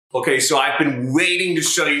Okay, so I've been waiting to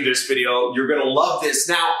show you this video. You're gonna love this.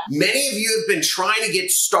 Now, many of you have been trying to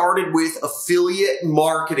get started with affiliate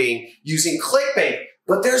marketing using ClickBank,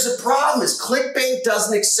 but there's a problem is ClickBank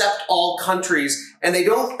doesn't accept all countries and they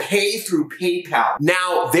don't pay through PayPal.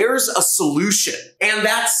 Now, there's a solution, and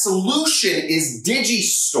that solution is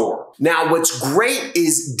Digistore. Now, what's great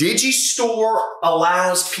is Digistore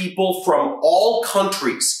allows people from all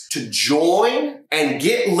countries to join and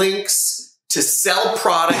get links to sell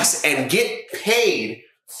products and get paid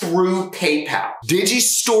through PayPal.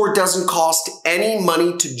 Digistore doesn't cost any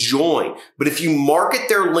money to join, but if you market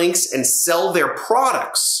their links and sell their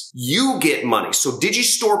products, you get money. So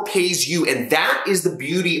Digistore pays you, and that is the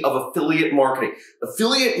beauty of affiliate marketing.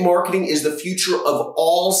 Affiliate marketing is the future of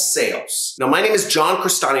all sales. Now, my name is John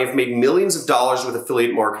Crestani. I've made millions of dollars with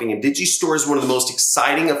affiliate marketing, and Digistore is one of the most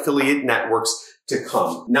exciting affiliate networks to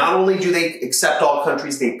come. Not only do they accept all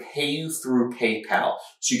countries, they pay you through PayPal.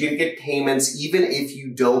 So you can get payments even if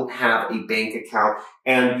you don't have a bank account,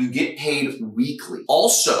 and you get paid weekly.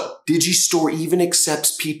 Also, Digistore even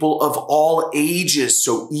accepts people of all ages.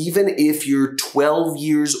 So even if you're 12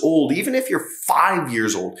 years old, even if you're 5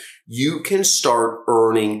 years old, you can start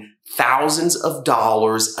earning thousands of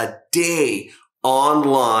dollars a day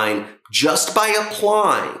online just by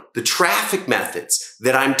applying the traffic methods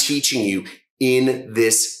that I'm teaching you in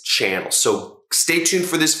this channel. So stay tuned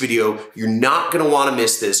for this video. You're not gonna wanna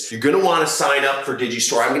miss this. You're gonna wanna sign up for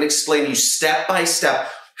Digistore. I'm gonna explain to you step by step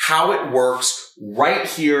how it works right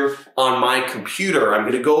here on my computer. I'm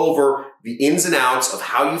gonna go over the ins and outs of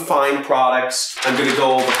how you find products. I'm gonna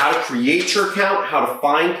go over how to create your account, how to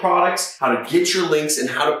find products, how to get your links, and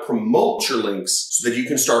how to promote your links so that you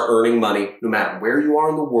can start earning money no matter where you are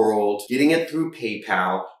in the world, getting it through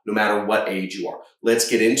PayPal, no matter what age you are. Let's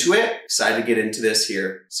get into it. Excited to get into this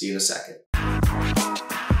here. See you in a second.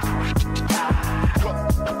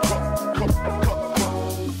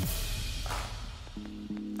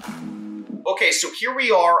 Okay, so here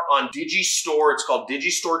we are on Digistore. It's called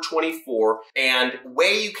Digistore 24. And the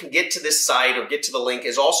way you can get to this site or get to the link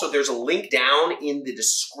is also there's a link down in the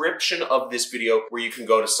description of this video where you can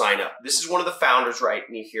go to sign up. This is one of the founders right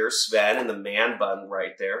in here, Sven, and the man bun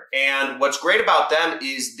right there. And what's great about them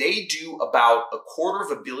is they do about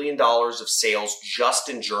 $250 million of sales just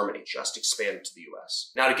in Germany, just expanded to the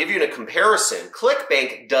US. Now, to give you a comparison,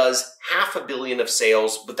 ClickBank does $500 million of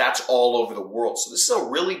sales, but that's all over the world. So this is a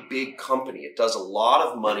really big company. It does a lot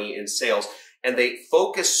of money in sales, and they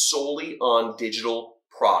focus solely on digital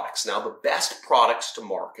products. Now, the best products to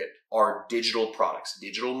market are digital products,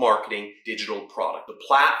 digital marketing, digital product. The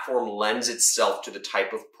platform lends itself to the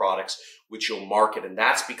type of products which you'll market, and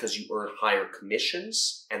that's because you earn higher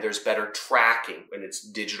commissions and there's better tracking when it's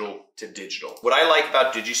digital to digital. What I like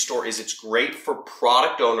about Digistore is it's great for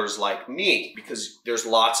product owners like me because there's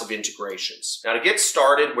lots of integrations. Now, to get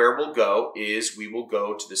started, where we'll go is we will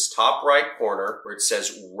go to this top right corner where it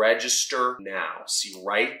says register now. See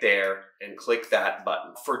right there, and click that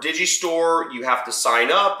button. For Digistore, you have to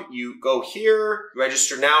sign up. You go here,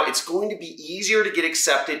 register now. It's going to be easier to get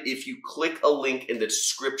accepted if you click a link in the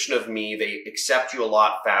description of me. They accept you a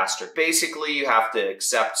lot faster. Basically, you have to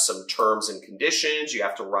accept some terms and conditions. You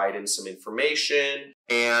have to write in some information.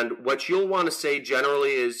 And what you'll want to say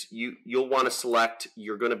generally is you'll want to select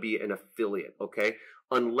you're going to be an affiliate, okay?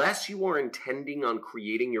 Unless you are intending on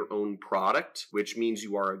creating your own product, which means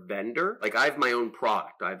you are a vendor. Like I have my own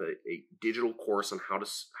product. I have a digital course on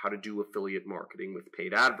how to do affiliate marketing with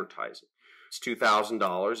paid advertising. It's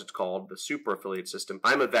 $2,000. It's called the Super Affiliate System.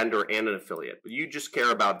 I'm a vendor and an affiliate, but you just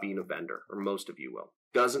care about being a vendor, or most of you will.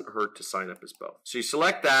 Doesn't hurt to sign up as both. So you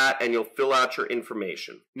select that and you'll fill out your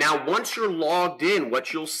information. Now, once you're logged in,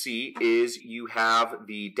 what you'll see is you have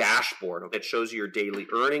the dashboard. It shows you your daily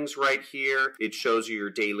earnings right here. It shows you your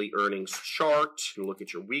daily earnings chart. You can look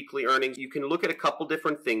at your weekly earnings. You can look at a couple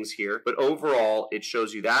different things here, but overall, it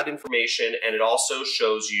shows you that information, and it also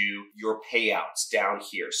shows you your payouts down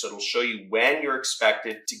here. So it'll show you when you're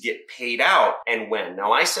expected to get paid out and when.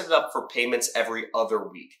 Now, I set it up for payments every other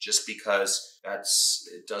week just because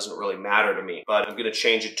it doesn't really matter to me, but I'm gonna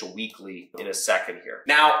change it to weekly in a second here.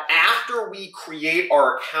 Now, after we create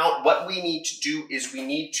our account, what we need to do is we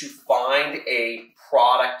need to find a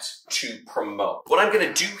product to promote. What I'm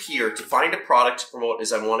gonna do here to find a product to promote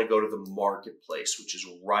is I wanna go to the marketplace, which is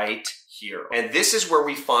right here. And this is where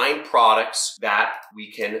we find products that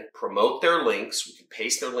we can promote their links, we can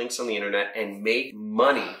paste their links on the internet and make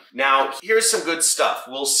money. Now, here's some good stuff.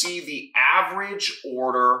 We'll see the average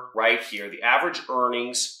order right here, the average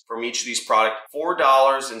earnings from each of these products,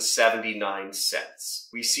 $4.79.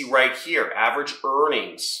 We see right here, average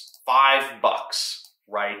earnings, $5.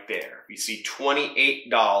 right there. We see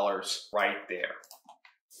 $28 right there.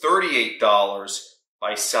 $38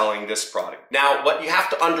 by selling this product. Now, what you have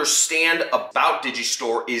to understand about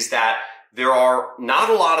Digistore is that there are not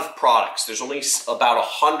a lot of products. There's only about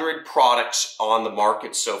 100 products on the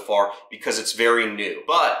market so far because it's very new.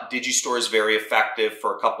 But Digistore is very effective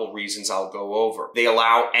for a couple reasons I'll go over. They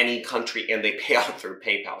allow any country and they pay out through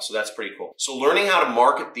PayPal, so that's pretty cool. So learning how to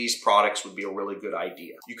market these products would be a really good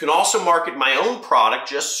idea. You can also market my own product,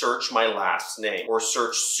 just search my last name or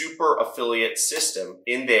search Super Affiliate System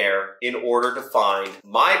in there in order to find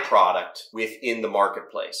my product within the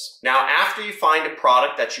marketplace. Now, after you find a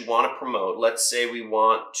product that you want to promote, let's say we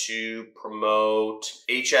want to promote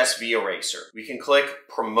HSV Eraser. We can click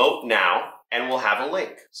Promote Now and we'll have a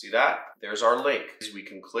link. See that? There's our link. We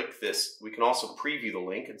can click this. We can also preview the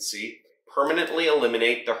link and see permanently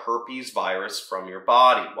eliminate the herpes virus from your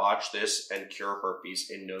body. Watch this and cure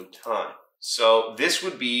herpes in no time. So this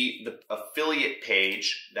would be the affiliate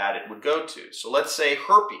page that it would go to. So let's say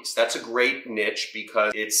herpes. That's a great niche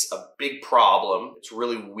because it's a big problem. It's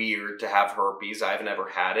really weird to have herpes. I haven't ever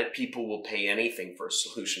had it. People will pay anything for a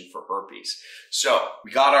solution for herpes. So we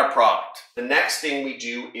got our product. The next thing we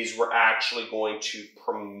do is we're actually going to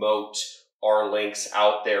promote our links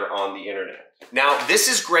out there on the internet. Now, this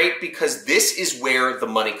is great because this is where the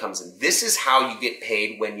money comes in. This is how you get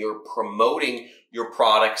paid when you're promoting your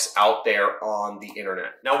products out there on the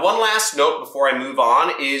internet. Now, one last note before I move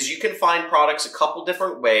on is you can find products a couple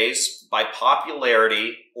different ways, by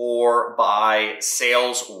popularity or by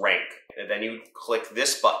sales rank. And then you click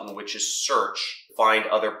this button, which is search, find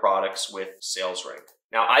other products with sales rank.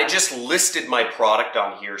 Now, I just listed my product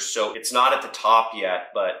on here, so it's not at the top yet,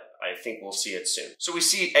 but I think we'll see it soon. So we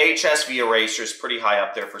see HSV Eraser is pretty high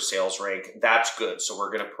up there for sales rank. That's good, so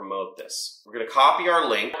we're gonna promote this. We're gonna copy our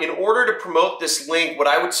link. In order to promote this link, what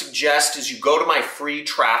I would suggest is you go to my free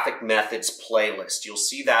traffic methods playlist. You'll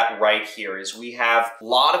see that right here, is we have a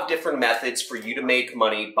lot of different methods for you to make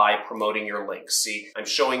money by promoting your links. See, I'm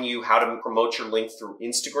showing you how to promote your link through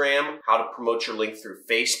Instagram, how to promote your link through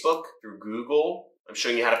Facebook, through Google. I'm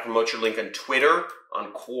showing you how to promote your link on Twitter,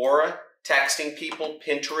 on Quora, texting people,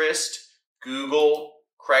 Pinterest, Google,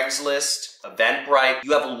 Craigslist, Eventbrite.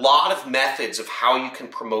 You have a lot of methods of how you can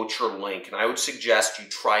promote your link, and I would suggest you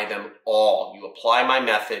try them all. You apply my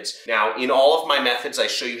methods. Now, in all of my methods, I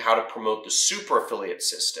show you how to promote the super affiliate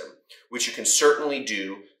system, which you can certainly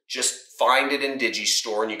do. Just find it in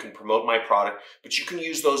Digistore and you can promote my product, but you can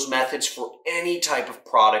use those methods for any type of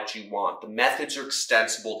product you want. The methods are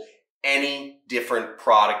extensible, any different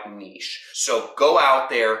product niche. So go out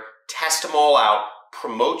there, test them all out,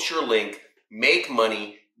 promote your link, make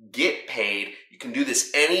money, get paid. You can do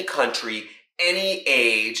this any country, any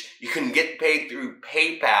age. You can get paid through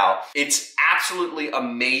PayPal. It's absolutely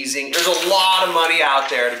amazing. There's a lot of money out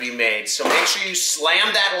there to be made. So make sure you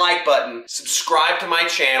slam that like button, subscribe to my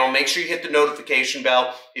channel, make sure you hit the notification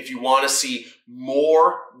bell if you want to see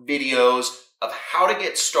more videos of how to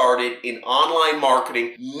get started in online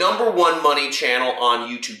marketing. #1 money channel on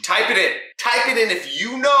YouTube. Type it in. Type it in if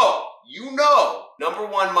you know.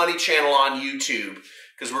 #1 money channel on YouTube,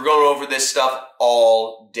 because we're going over this stuff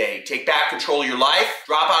all day. Take back control of your life,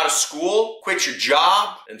 drop out of school, quit your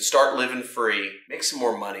job, and start living free. Make some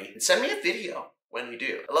more money. And send me a video when you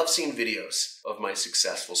do. I love seeing videos of my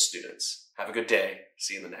successful students. Have a good day.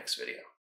 See you in the next video.